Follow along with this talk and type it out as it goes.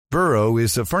Burrow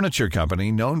is a furniture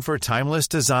company known for timeless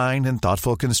design and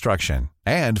thoughtful construction,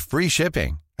 and free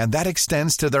shipping, and that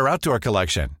extends to their outdoor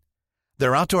collection.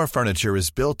 Their outdoor furniture is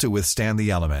built to withstand the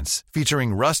elements,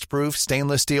 featuring rust-proof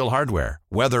stainless steel hardware,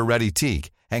 weather-ready teak,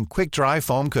 and quick-dry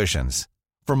foam cushions.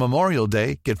 For Memorial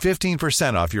Day, get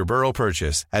 15% off your Burrow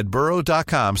purchase at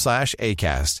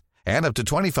burrow.com/ACAST and up to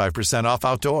 25% off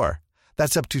outdoor.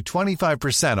 That's up to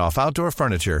 25% off outdoor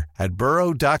furniture at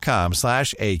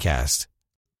burrow.com/ACAST.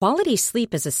 Quality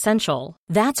sleep is essential.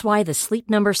 That's why the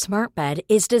Sleep Number Smart Bed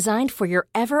is designed for your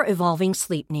ever-evolving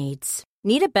sleep needs.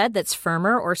 Need a bed that's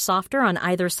firmer or softer on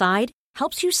either side?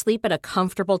 Helps you sleep at a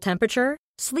comfortable temperature?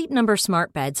 Sleep Number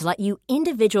Smart Beds let you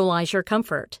individualize your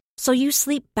comfort, so you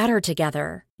sleep better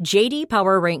together. J.D.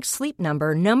 Power ranks Sleep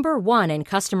Number number 1 in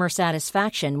customer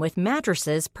satisfaction with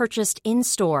mattresses purchased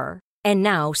in-store. And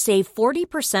now, save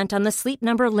 40% on the Sleep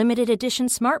Number Limited Edition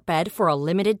Smart Bed for a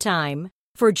limited time.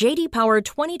 For J.D. Power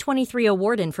 2023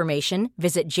 award information,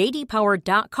 visit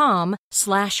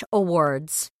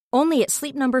jdpower.com/awards. Only at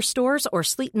Sleep Number stores or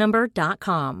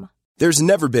sleepnumber.com. There's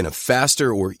never been a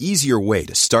faster or easier way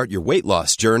to start your weight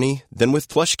loss journey than with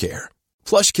PlushCare.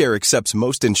 PlushCare accepts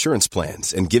most insurance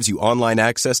plans and gives you online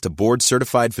access to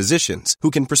board-certified physicians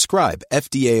who can prescribe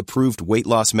FDA-approved weight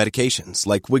loss medications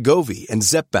like Wegovy and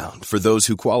Zepbound for those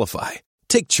who qualify.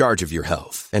 Take charge of your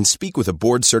health and speak with a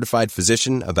board-certified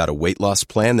physician about a weight loss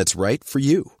plan that's right for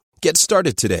you. Get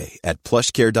started today at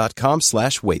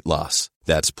plushcare.com/weight loss.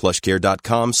 That's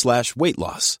plushcare.com/weight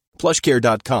loss.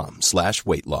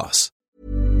 plushcare.com/weight loss.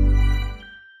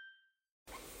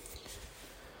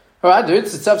 All right,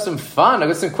 dudes, let's have some fun. I've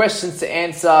got some questions to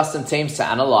answer, some teams to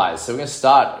analyse. So we're going to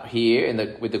start here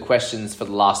with the questions for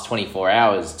the last 24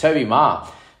 hours. Toby Ma,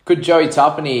 could Joey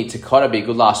Tapine to Cotter be a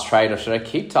good last trade, or should I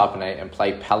keep Tapine and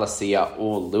play Palacia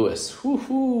or Lewis?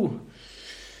 Woohoo!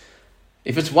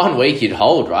 If it's 1 week, you'd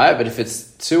hold, right? But if it's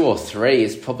 2 or 3,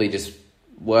 it's probably just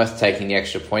worth taking the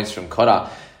extra points from Cotter.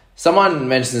 Someone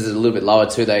mentions it a little bit lower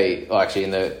too.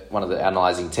 One of the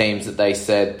analysing teams, that they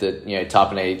said that,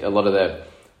 Tapine, a lot of the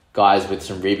guys with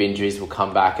some rib injuries will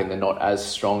come back and they're not as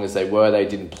strong as they were. They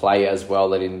didn't play as well.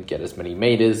 They didn't get as many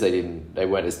meters. They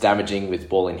weren't as damaging with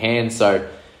ball in hand. So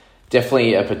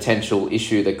definitely a potential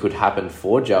issue that could happen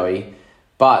for Joey,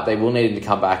 but they will need him to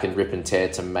come back and rip and tear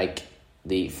to make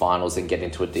the finals and get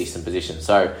into a decent position.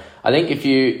 So I think if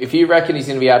you reckon he's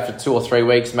going to be out for 2 or 3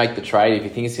 weeks, make the trade. If you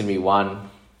think it's going to be 1,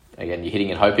 again, you're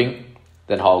hitting and hoping,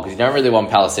 then hold, because you don't really want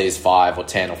Palacios 5 or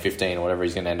 10 or 15 or whatever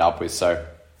he's going to end up with. So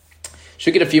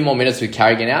should get a few more minutes with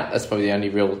Carrigan out. That's probably the only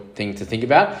real thing to think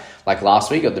about. Like last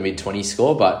week, got the mid-20s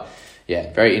score, but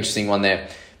yeah, very interesting one there.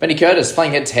 Benny Curtis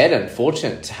playing head-to-head and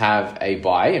fortunate to have a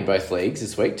bye in both leagues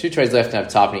this week. 2 trades left and have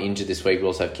Tapine injured this week. We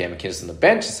also have Cam McInnes on the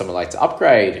bench. Someone like to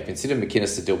upgrade. Consider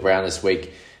McInnes to Dill Brown this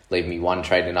week. Leave me 1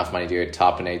 trade, enough money to go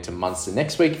Tapine to Munster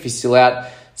next week if he's still out.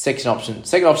 Second option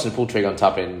to pull trigger on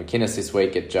Tapine and McInnes this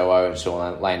week. Get Joe O and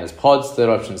Sean Lane as pods. Third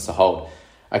option is to hold.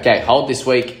 Okay, hold this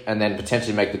week and then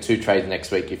potentially make the 2 trades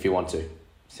next week if you want to.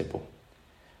 Simple.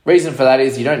 Reason for that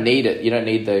is you don't need it. You don't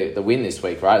need the win this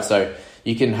week, right? So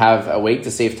you can have a week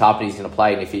to see if Tapine's going to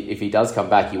play, and if he does come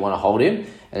back, you want to hold him,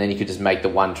 and then you could just make the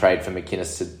 1 trade for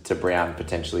McInnes to Brown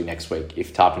potentially next week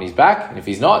if Tapine's back, and if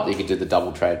he's not, you could do the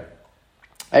double trade.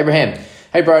 Abraham,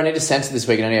 hey bro, I need a centre this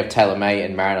week and I only have Taylor May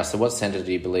and Mariner, so what centre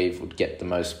do you believe would get the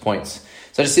most points?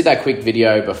 So I just did that quick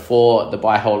video before the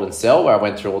buy, hold and sell where I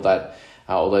went through all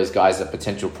those guys at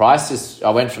potential prices.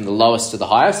 I went from the lowest to the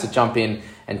highest, so jump in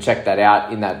and check that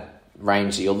out in that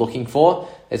range that you're looking for.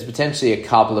 There's potentially a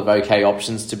couple of okay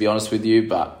options, to be honest with you,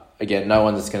 but again, no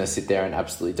one that's going to sit there and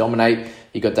absolutely dominate.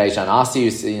 You got Dejan Arce,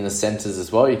 who's in the centres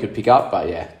as well, you could pick up, but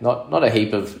yeah, not a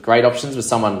heap of great options, but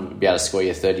someone would be able to score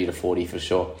you 30 to 40 for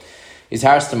sure. Is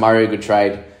Harris to Murray a good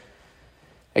trade?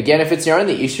 Again, if it's your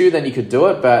only issue, then you could do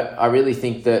it, but I really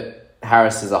think that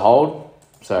Harris is a hold,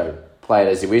 so play it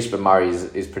as you wish, but Murray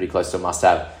is pretty close to a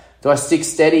must-have. Do I stick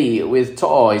steady with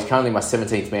To'o? He's currently my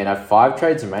 17th man. I have 5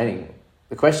 trades remaining.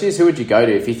 The question is, who would you go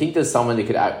to? If you think there's someone that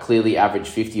could clearly average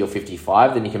 50 or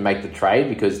 55, then you can make the trade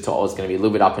because To'o's going to be a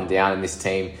little bit up and down in this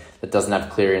team that doesn't have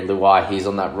Cleary and Luai. He's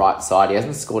on that right side. He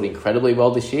hasn't scored incredibly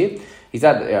well this year. He's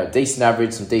had a decent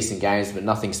average, some decent games, but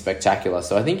nothing spectacular.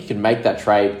 So I think you can make that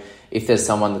trade if there's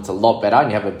someone that's a lot better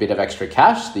and you have a bit of extra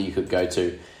cash that you could go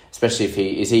to, especially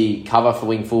if he cover for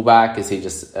wing fullback? Is he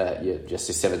just your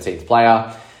 17th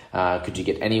player? Could you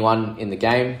get anyone in the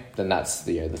game? Then that's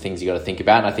the things you got to think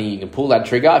about. And I think you can pull that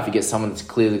trigger if you get someone that's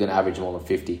clearly going to average more than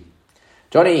 50.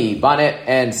 Johnny, Barnett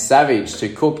and Savage to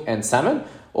Cook and Salmon,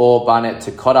 or Barnett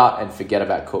to Cotter and forget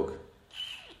about Cook.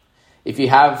 If you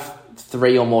have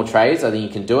 3 or more trades, I think you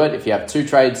can do it. If you have 2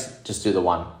 trades, just do the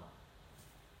 1.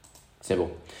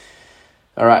 Simple.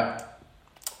 All right.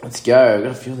 Let's go. I've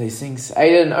got a few of these things.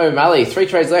 Aiden O'Malley, 3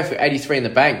 trades left with 83 in the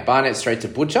bank. Barnett straight to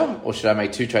Butcher, or should I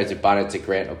make 2 trades with Barnett to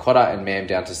Grant or Cotter and Mam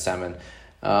down to Salmon?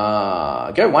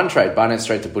 Go 1 trade, Barnett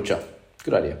straight to Butcher.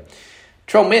 Good idea.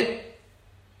 Troll Mitt,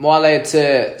 Moale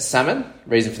to Salmon.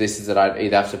 Reason for this is that I'd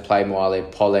either have to play Moale,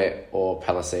 Pole, or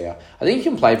Palacia. I think you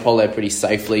can play Pole pretty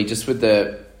safely, just with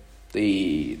the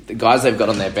guys they've got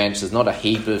on their bench. There's not a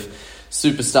heap of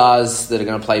superstars that are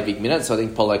going to play big minutes, so I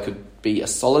think Pole could be a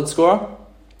solid scorer.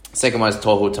 Second one is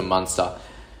Tohu to Munster.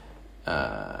 You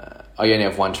only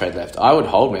have 1 trade left. I would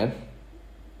hold, man.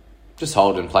 Just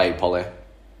hold and play Pole.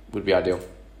 Would be ideal.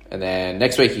 And then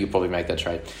next week you could probably make that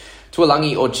trade.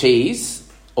 Tuolangi or Cheese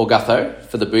or Gutho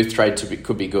for the Booth trade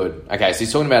could be good. Okay, so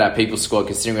he's talking about our people squad,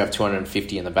 considering we have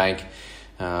 250 in the bank.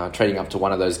 Trading up to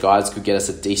one of those guys could get us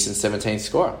a decent 17th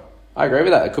scorer. I agree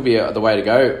with that. It could be the way to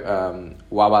go.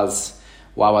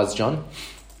 Wawa's John.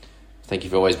 Thank you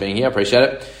for always being here. I appreciate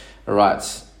it. All right.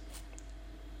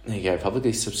 There you go.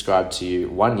 Publicly subscribed to you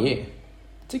 1 year.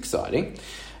 It's exciting.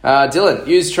 Dylan,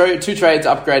 use 2 trades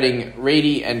upgrading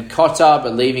Reedy and Cotter,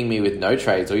 but leaving me with no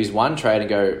trades. Or use 1 trade and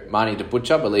go Marnie to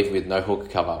Butcher, but leave me with no hooker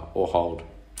cover or hold.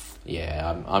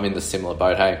 Yeah, I'm in the similar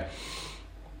boat, hey.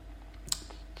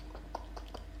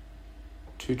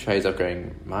 2 trades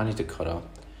upgrading Marnie to Cotter,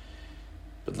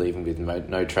 but leaving with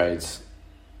no trades.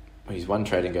 Use 1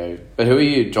 trade and go. But who are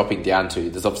you dropping down to?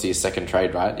 There's obviously a second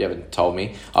trade, right? You haven't told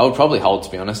me. I would probably hold, to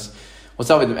be honest. What's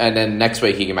up with? And then next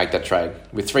week he can make that trade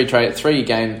with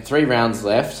 3 rounds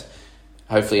left.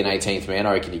 Hopefully an 18th man.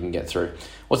 I reckon he can get through.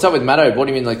 What's up with Matto? What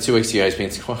do you mean? Like 2 weeks ago, he's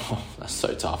been. Oh, that's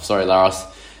so tough. Sorry, Laros.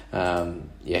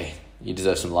 Yeah, you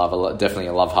deserve some love. Definitely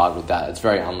a love heart with that. It's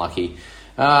very unlucky.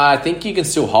 I think you can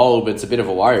still hold, but it's a bit of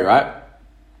a worry, right?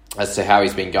 As to how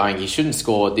he's been going, he shouldn't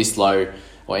score this low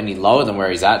or any lower than where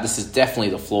he's at. This is definitely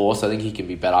the floor, so I think he can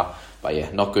be better. But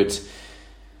yeah, not good.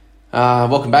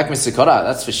 Welcome back, Mr. Cotter,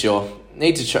 that's for sure.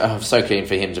 I'm so keen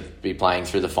for him to be playing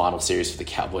through the final series for the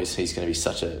Cowboys. He's going to be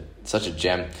such a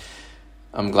gem.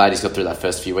 I'm glad he's got through that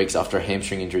first few weeks after a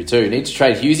hamstring injury too. Need to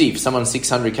trade Hughesy for someone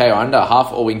 600k or under,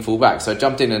 half or wing fullback. So I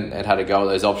jumped in and had a go at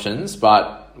those options,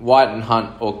 but White and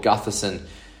Hunt or Gutherson.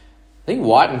 I think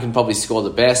Whiten can probably score the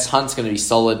best. Hunt's going to be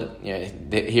solid,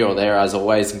 here or there as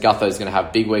always, and Gutho's going to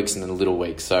have big weeks and then little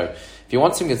weeks. So if you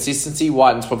want some consistency,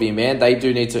 Whiten's probably a man.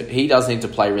 He does need to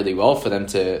play really well for them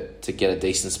to get a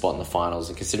decent spot in the finals.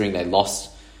 And considering they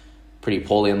lost pretty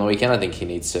poorly on the weekend, I think he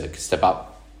needs to step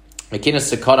up.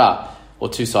 McInnes to Cotter or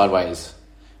 2 sideways.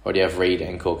 Or do you have Reed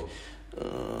and Cook?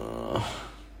 How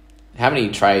many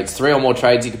trades? 3 or more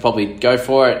trades, you could probably go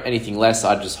for it. Anything less,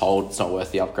 I'd just hold. It's not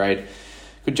worth the upgrade.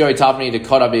 Could Joey Tarpany to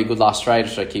Cotter be a good last trade, or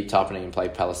should I keep Tarpany and play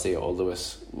Palacia or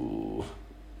Lewis? Ooh.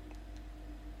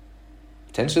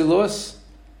 Potentially Lewis?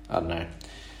 I don't know.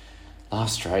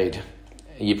 Last trade.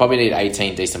 You probably need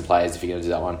 18 decent players if you're going to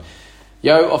do that one.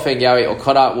 Yo, Offengawi or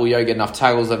Cotter. Will Yo get enough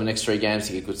tackles over the next 3 games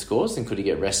to get good scores? And could he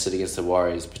get rested against the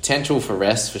Warriors? Potential for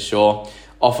rest, for sure.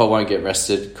 Offer won't get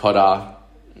rested. Cotter,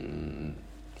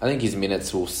 I think his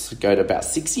minutes will go to about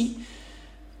 60.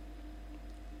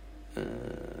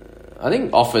 I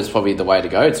think Offer is probably the way to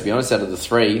go, to be honest, out of the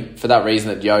 3. For that reason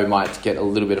that Yo might get a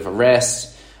little bit of a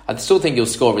rest. I still think he'll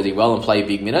score really well and play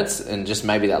big minutes, and just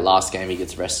maybe that last game he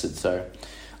gets rested. So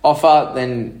Offer,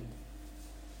 then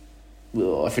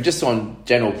if we're just on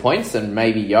general points, then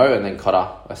maybe Yo and then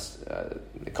Cotter.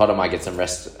 Cotter might get some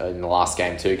rest in the last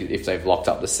game too if they've locked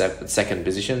up the second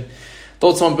position.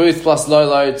 Thoughts on Booth plus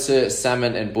Lolo to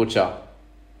Salmon and Butcher?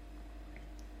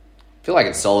 I feel like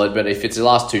it's solid, but if it's the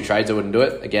last 2 trades, I wouldn't do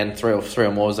it. Again, 3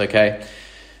 or more is okay.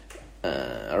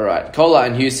 All right. Kohler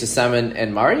and Hughes to Salmon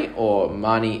and Murray, or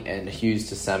Marnie and Hughes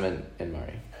to Salmon and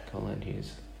Murray? Kohler and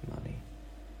Hughes, Marnie.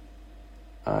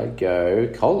 I'd go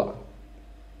Kohler.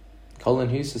 Kohler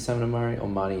and Hughes to Salmon and Murray, or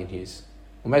Marnie and Hughes?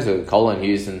 Well, may as well go Kohler and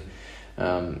Hughes, and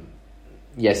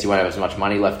yes, you won't have as much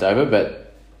money left over,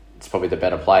 but it's probably the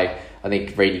better play. I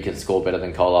think Reedy can score better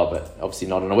than Kohler, but obviously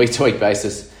not on a week-to-week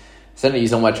basis. Send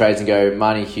use all my trades and go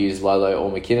Marnie, Hughes, Lolo,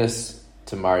 or McInnes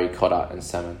to Murray, Cotter, and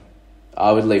Salmon.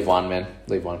 I would leave 1, man.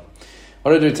 Leave 1.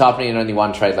 What do I do Tarpany and only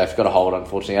 1 trade left? Got to hold,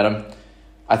 unfortunately, Adam.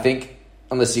 I think,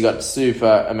 unless you got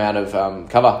super amount of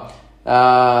cover.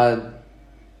 All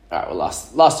right, well,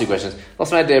 last 2 questions.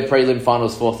 Lost made their prelim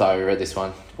finals 4th, though. We read this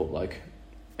one. Poor bloke.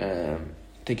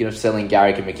 Thinking of selling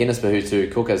Garrick and McInnes for who to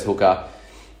Cook as hooker.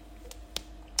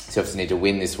 So obviously need to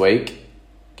win this week.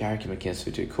 Garrick and McInnes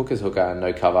for 2. Cook as hooker,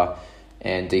 no cover.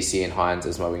 And DC and Hines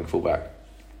as my wing fullback.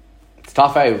 It's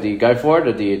tough, eh? Do you go for it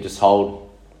or do you just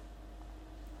hold?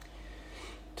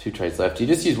 2 trades left. Do you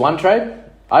just use 1 trade?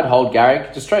 I'd hold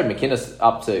Garrick. Just trade McInnes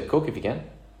up to Cook if you can.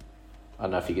 I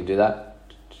don't know if you can do that.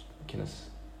 McInnes.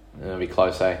 It'll be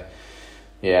close, eh?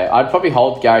 Yeah, I'd probably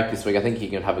hold Garrick this week. I think he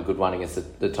can have a good one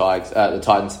against the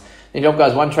Titans. Need help,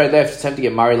 guys. One trade left. Attempt to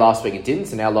get Murray last week and didn't.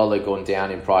 So now Lolo gone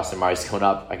down in price and Murray's gone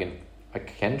up. I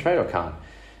can trade or can't?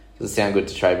 Does it sound good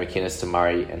to trade McInnes to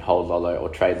Murray and hold Lolo, or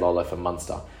trade Lolo for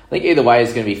Munster? I think either way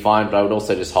is going to be fine, but I would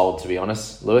also just hold, to be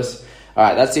honest, Lewis. All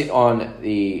right, that's it on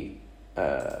the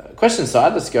question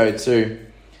side. Let's go to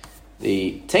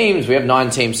the teams. We have 9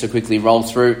 teams to quickly roll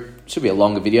through. Should be a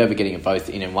longer video, but getting it both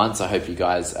in once. I hope you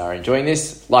guys are enjoying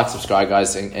this. Like, subscribe,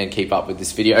 guys, and keep up with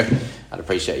this video. I'd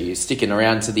appreciate you sticking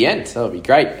around to the end. That would be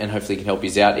great, and hopefully can help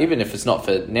you out. Even if it's not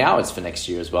for now, it's for next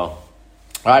year as well.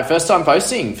 All right, first time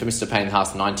posting for Mr. Payne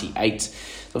Haas 98.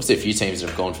 Obviously, a few teams that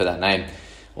have gone for that name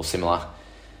or similar.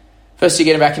 First, you're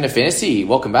getting back into fantasy.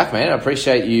 Welcome back, man. I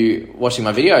appreciate you watching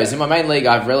my videos. In my main league,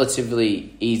 I have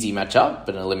relatively easy matchup,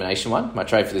 but an elimination one. My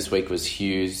trade for this week was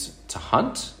Hughes to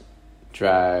Hunt.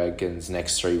 Dragons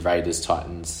next 3, Raiders,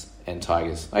 Titans, and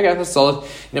Tigers. Okay, that's solid.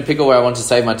 In a pickle where I want to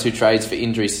save my 2 trades for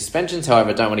injury suspensions.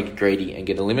 However, I don't want to get greedy and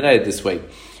get eliminated this week.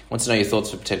 I want to know your thoughts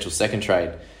for potential second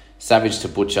trade. Savage to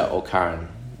Butcher or Curran.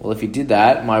 Well, if you did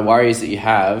that, my worry is that you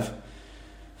have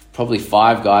probably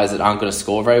 5 guys that aren't going to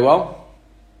score very well.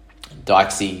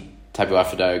 Dykesy,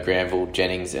 Tabuafado, Granville,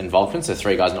 Jennings, and Volkman. So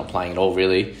 3 guys not playing at all,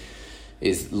 really,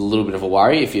 is a little bit of a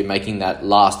worry. If you're making that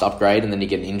last upgrade and then you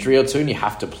get an injury or 2 and you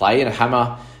have to play in a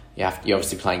hammer, you're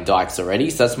obviously playing Dykes already.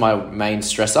 So that's my main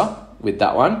stressor with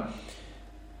that one.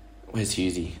 Where's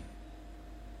Hughesy?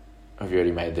 Have you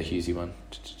already made the Hughesy one?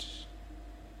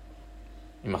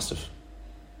 You must have.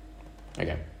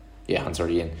 Okay. Yeah, Hunt's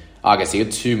already in. Okay, so you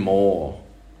got 2 more.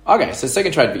 Okay, so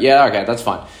second trade. But yeah, okay, that's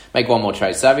fine. Make 1 more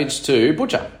trade. Savage to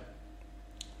Butcher.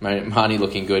 Marnie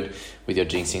looking good with your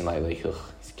jinxing lately. Ugh,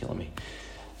 he's killing me.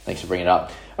 Thanks for bringing it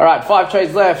up. All right, 5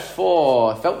 trades left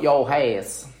for Felt Yo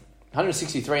Hayes.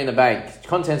 163 in the bank.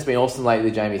 Content's been awesome lately,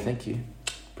 Jamie. Thank you.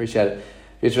 Appreciate it.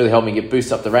 It's really helped me get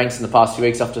boost up the ranks in the past few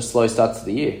weeks after slow starts to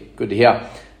the year. Good to hear.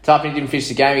 Tarpany didn't finish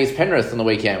the game against Penrith on the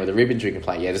weekend with a rib injury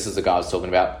complaint. Yeah, this is the guy I was talking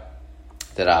about.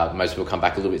 That most people come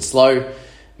back a little bit slow.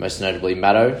 Most notably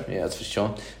Maddo. Yeah, that's for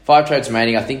sure. 5 trades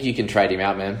remaining. I think you can trade him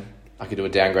out, man. I could do a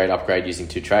downgrade upgrade using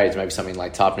 2 trades. Maybe something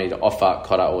like Tarpany to offer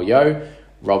Cotter or Yo.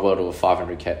 Robert or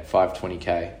 500k,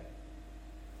 520k.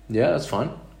 Yeah, that's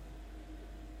fine.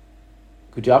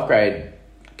 Could you upgrade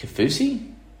Kafusi?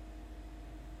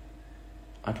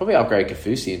 I'd probably upgrade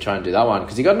Kafusi and try and do that one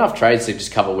because you got enough trades to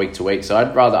just cover week to week. So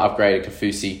I'd rather upgrade a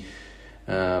Kafusi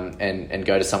and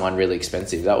go to someone really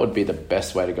expensive. That would be the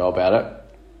best way to go about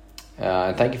it.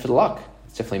 And thank you for the luck.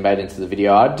 It's definitely made into the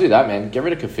video. I'd do that, man. Get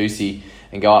rid of Kafusi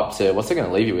and go up to, what's it going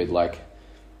to leave you with? Like,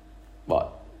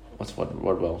 what? What's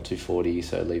 240,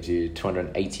 so it leaves you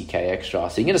 280k extra.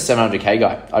 So you can get a 700k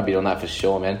guy. I'd be on that for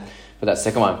sure, man. For that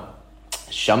second one.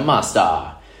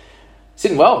 Shummaster.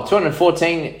 Sitting well,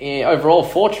 214 overall,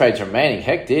 4 trades remaining.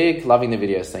 Hectic. Loving the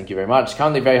videos. Thank you very much.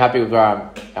 Currently very happy with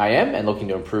where I am and looking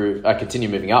to improve, continue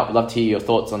moving up. I'd love to hear your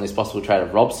thoughts on this possible trade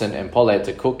of Robson and Pollard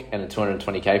to Cook and a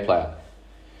 220k player.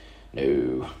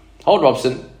 No. Hold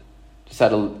Robson. Just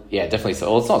had definitely.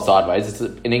 Well, it's not sideways. It's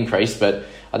an increase, but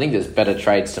I think there's better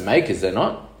trades to make, is there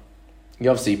not?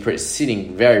 You're obviously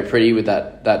sitting very pretty with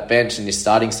that bench in your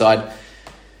starting side.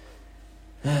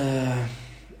 Well,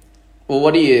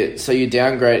 so you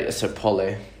downgrade, so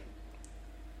Pole.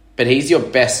 But he's your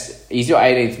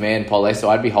 18th man, Pole, so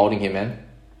I'd be holding him, man.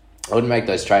 I wouldn't make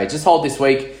those trades. Just hold this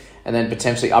week and then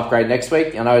potentially upgrade next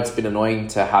week. I know it's been annoying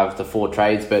to have the 4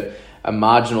 trades, but a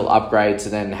marginal upgrade to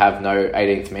then have no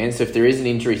 18th man. So if there is an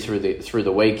injury through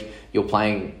the week, you're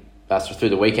playing, through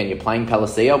the weekend, you're playing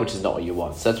Palacia, which is not what you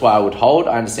want. So that's why I would hold.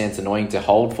 I understand it's annoying to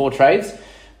hold 4 trades,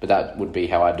 but that would be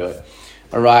how I do it.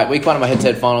 All right, week 1 of my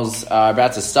head-to-head finals are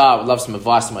about to start. Would love some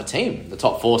advice on my team. The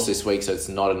top 4's this week, so it's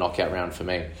not a knockout round for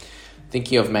me.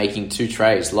 Thinking of making 2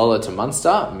 trades. Lola to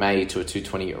Munster, May to a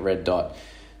 220 red dot.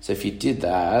 So if you did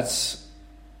that...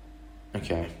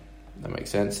 Okay, that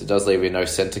makes sense. It does leave you no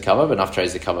centre cover, but enough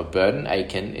trades to cover Burton,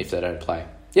 Aiken, if they don't play.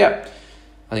 Yeah,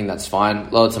 I think that's fine.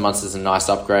 Lola to Munster's a nice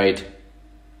upgrade.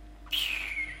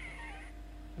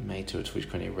 May to a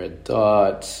 220 red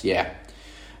dot. Yeah.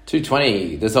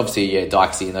 220, there's obviously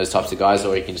Dykesy and those types of guys,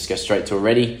 or you can just go straight to a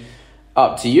ready.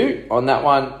 Up to you. On that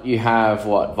one, you have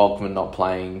Volkman not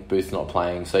playing, Booth not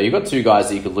playing. So you've got 2 guys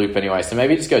that you could loop anyway. So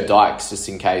maybe just go Dykes just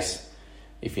in case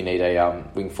if you need a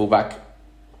wing fullback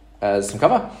as some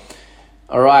cover.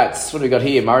 All right, so what do we got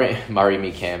here?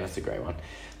 Murray Cam, that's a great one.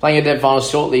 Playing a dead finals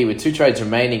shortly with 2 trades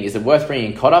remaining. Is it worth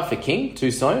bringing Cotter for King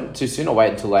too soon, or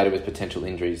wait until later with potential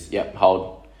injuries? Yep,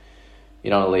 hold. You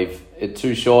don't want to leave it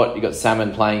too short. You got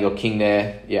Salmon playing your King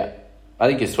there. Yeah. I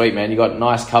think you're sweet, man. You got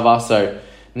nice cover. So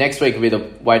next week will be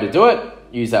the way to do it.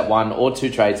 Use that 1 or 2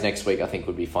 trades next week. I think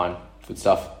would be fine. Good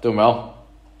stuff. Doing well.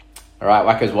 All right,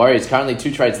 Wackos Warriors. Currently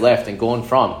 2 trades left and gone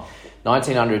from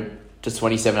 1,900 to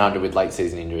 2,700 with late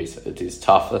season injuries. It is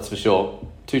tough, that's for sure.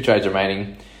 2 trades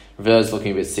remaining. Reverse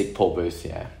looking a bit sick. Paul Booth,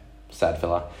 yeah. Sad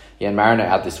fella. Yeah, and Mariner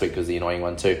out this week was the annoying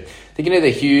one too. Thinking either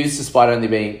Hughes, despite only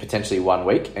being potentially 1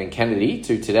 week, and Kennedy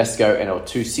to Tedesco and a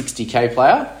 260k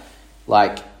player,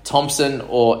 like Thompson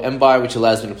or Mbai, which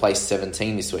allows me to play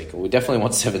 17 this week. We definitely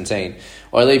want 17.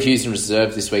 Or I leave Hughes in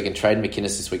reserve this week and trade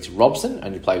McInnes this week to Robson,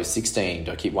 and you play with 16.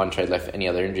 Do I keep 1 trade left for any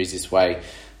other injuries this way?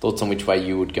 Thoughts on which way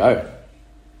you would go?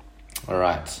 All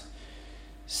right.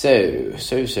 So.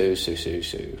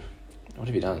 What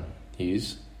have you done,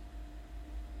 Hughes?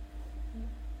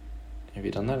 Have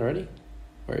you done that already?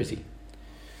 Where is he?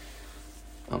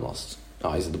 I'm lost.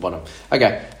 Oh, he's at the bottom.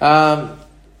 Okay.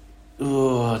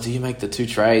 Do you make the 2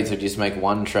 trades or do you just make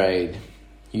 1 trade?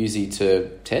 Hughesy to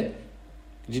Ted?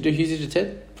 Did you do Hughesy to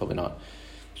Ted? Probably not.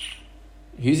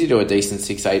 Hughesy to a decent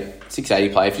 680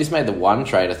 play. If you just made the 1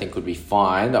 trade, I think would be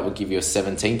fine. That would give you a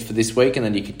 17th for this week, and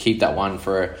then you could keep that 1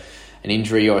 for an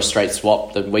injury or a straight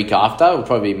swap the week after. Would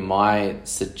probably be my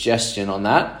suggestion on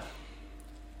that,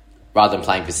 rather than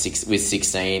playing with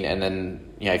 16. And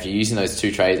then, if you're using those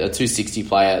 2 trades, a 260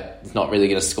 player is not really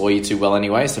going to score you too well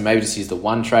anyway. So maybe just use the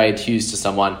 1 trade, Hughes to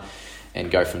someone, and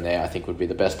go from there. I think would be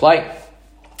the best play.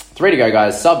 3 to go,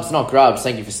 guys. Subs, not grubs.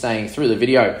 Thank you for staying through the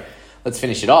video. Let's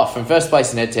finish it off. From first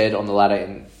place in head-to-head on the ladder,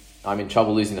 and I'm in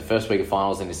trouble losing the first week of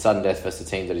finals in his sudden death versus a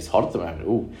team that is hot at the moment.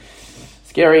 Ooh,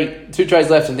 scary. 2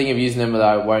 trades left and thinking of using them, but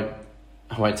I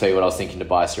won't tell you what I was thinking to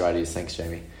bias your ideas. Thanks,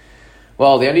 Jamie.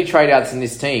 Well, the only trade outs in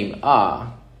this team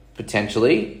are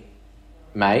potentially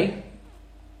May,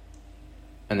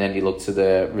 and then you look to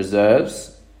the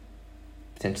reserves,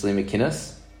 potentially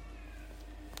McInnes.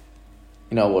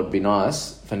 You know what would be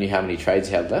nice if I knew how many trades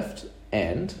you had left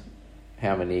and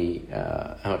how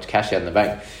much cash you had in the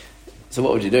bank. So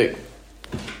what would you do?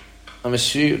 I'm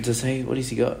assuming to say, what has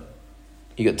he got?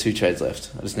 You got 2 trades left.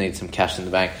 I just need some cash in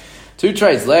the bank. 2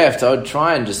 trades left. I would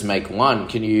try and just make 1.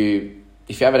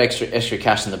 If you have an extra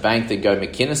cash in the bank, then go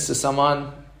McInnes to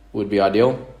someone would be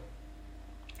ideal.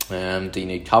 Do you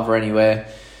need cover anywhere?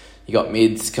 You got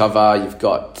mids cover. You've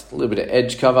got a little bit of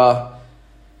edge cover.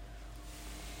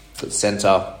 Got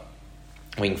centre,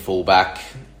 wing fullback.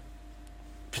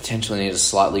 Potentially need a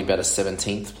slightly better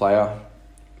 17th player,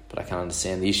 but I can't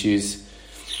understand the issues.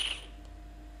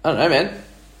 I don't know, man.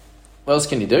 What else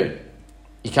can you do?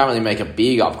 You can't really make a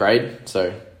big upgrade,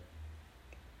 so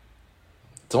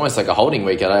it's almost like a holding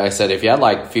week. Like I said, if you had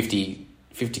like 50k,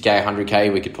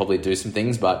 100k, we could probably do some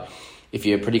things, but if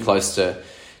you're pretty close to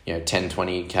 10,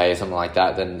 20k, something like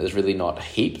that, then there's really not a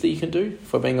heap that you can do,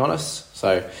 if we're being honest. So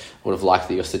I would have liked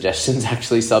your suggestions,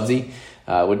 actually, Subsy.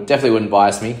 Definitely wouldn't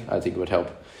bias me. I think it would help.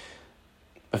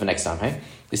 But for next time, hey?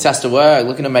 This has to work.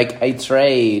 Looking to make a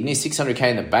trade. Near 600k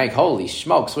in the bank. Holy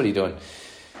smokes, what are you doing?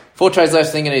 4 trades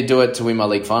left. Thinking to do it to win my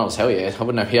league finals. Hell yeah. I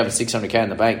wouldn't know if you have a 600k in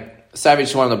the bank.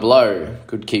 Savage to one on the blow.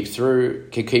 Could keep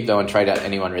though and trade out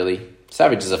anyone, really.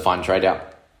 Savage is a fun trade out.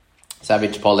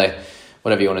 Savage, Pole,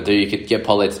 whatever you want to do. You could get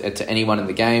Pole to anyone in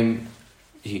the game.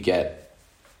 You could get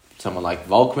someone like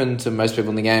Volkman to most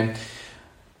people in the game.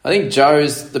 I think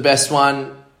Joe's the best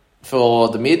one for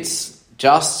the mids.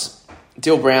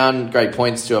 Dill Brown, great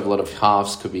points. Do have a lot of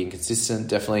halves. Could be inconsistent,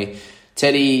 definitely.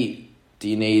 Teddy, do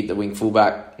you need the wing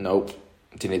fullback? Nope.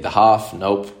 Do you need the half?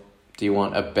 Nope. Do you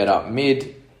want a better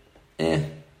mid?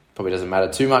 Probably doesn't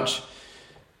matter too much.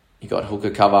 You got hooker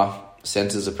cover.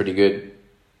 Centers are pretty good.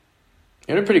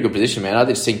 You're in a pretty good position, man. I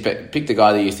just think pick the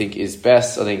guy that you think is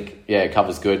best. I think,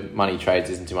 cover's good. Money trades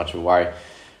isn't too much of a worry.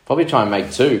 Probably try and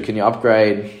make 2. Can you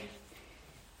upgrade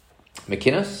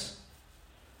McInnes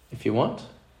if you want?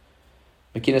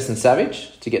 McInnes and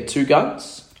Savage to get 2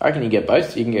 guns. I reckon you get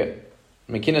both. You can get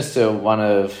McInnes to one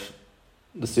of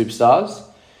the superstars.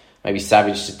 Maybe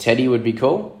Savage to Teddy would be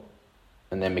cool.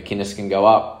 And then McInnes can go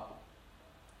up.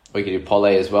 Or you could do Pole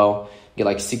as well. Get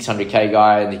like 600k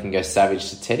guy and you can go Savage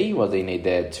to Teddy. What do you need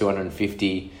there?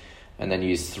 250 and then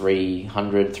use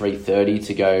 300, 330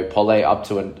 to go Pole up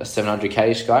to a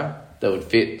 700k-ish guy. That would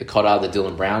fit the Cotter, the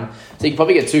Dylan Brown. So you can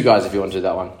probably get 2 guys if you want to do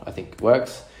that one. I think it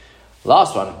works.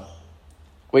 Last one.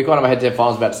 Week 1 of my head-to-head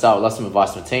finals about to start with. Last some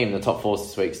advice from the team. The top 4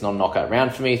 this week is not a knockout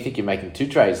round for me. I think you're making 2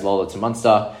 trades. Lola to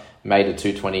Munster. May to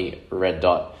 220 red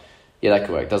dot. Yeah, that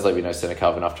could work. Does let me know centre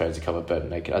cover, enough trades to cover Burton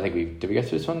Naked. I think did we go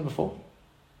through this one before?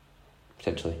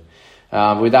 Potentially.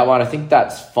 With that one, I think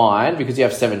that's fine because you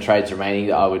have 7 trades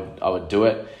remaining. I would do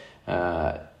it.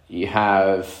 That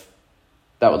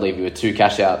would leave you with 2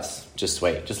 cash outs. Just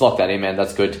sweet. Just lock that in, man.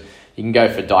 That's good. you can go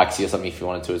for Dykesy or something if you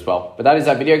wanted to as well. But that is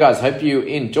that video, guys. Hope you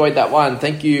enjoyed that one.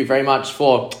 Thank you very much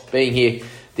for being here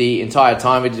the entire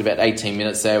time. We did about 18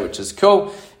 minutes there, which is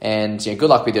cool. And good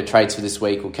luck with your trades for this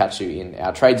week. We'll catch you in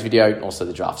our trades video and also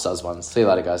the Draft Stars ones. See you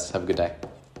later, guys. Have a good day.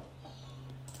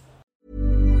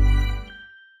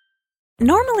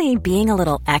 Normally, being a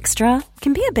little extra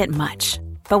can be a bit much.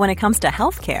 But when it comes to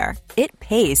healthcare, it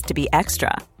pays to be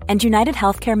extra. And United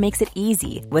Healthcare makes it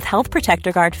easy with Health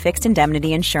Protector Guard fixed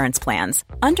indemnity insurance plans.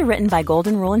 Underwritten by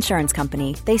Golden Rule Insurance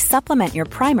Company, they supplement your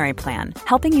primary plan,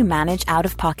 helping you manage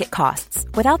out-of-pocket costs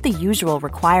without the usual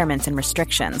requirements and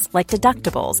restrictions like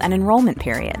deductibles and enrollment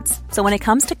periods. So when it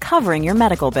comes to covering your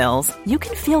medical bills, you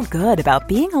can feel good about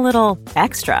being a little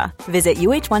extra. Visit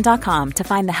uh1.com to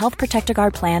find the Health Protector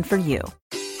Guard plan for you.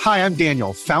 Hi, I'm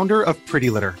Daniel, founder of Pretty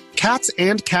Litter. Cats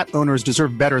and cat owners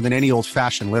deserve better than any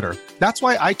old-fashioned litter. That's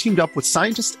why I teamed up with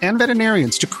scientists and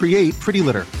veterinarians to create Pretty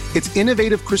Litter. Its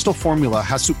innovative crystal formula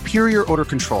has superior odor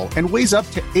control and weighs up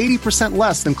to 80%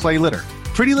 less than clay litter.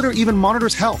 Pretty Litter even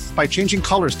monitors health by changing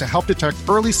colors to help detect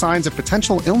early signs of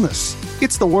potential illness.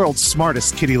 It's the world's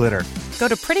smartest kitty litter. Go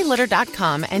to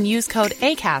prettylitter.com and use code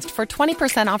ACAST for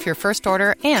 20% off your first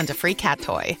order and a free cat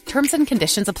toy. Terms and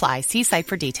conditions apply. See site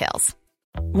for details.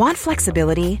 Want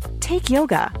flexibility? Take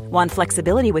yoga. Want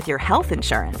flexibility with your health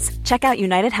insurance? Check out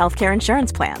United Healthcare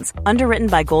Insurance Plans. Underwritten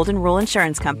by Golden Rule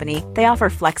Insurance Company, they offer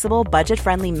flexible,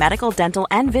 budget-friendly medical, dental,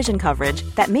 and vision coverage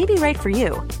that may be right for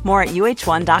you. More at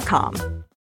uh1.com.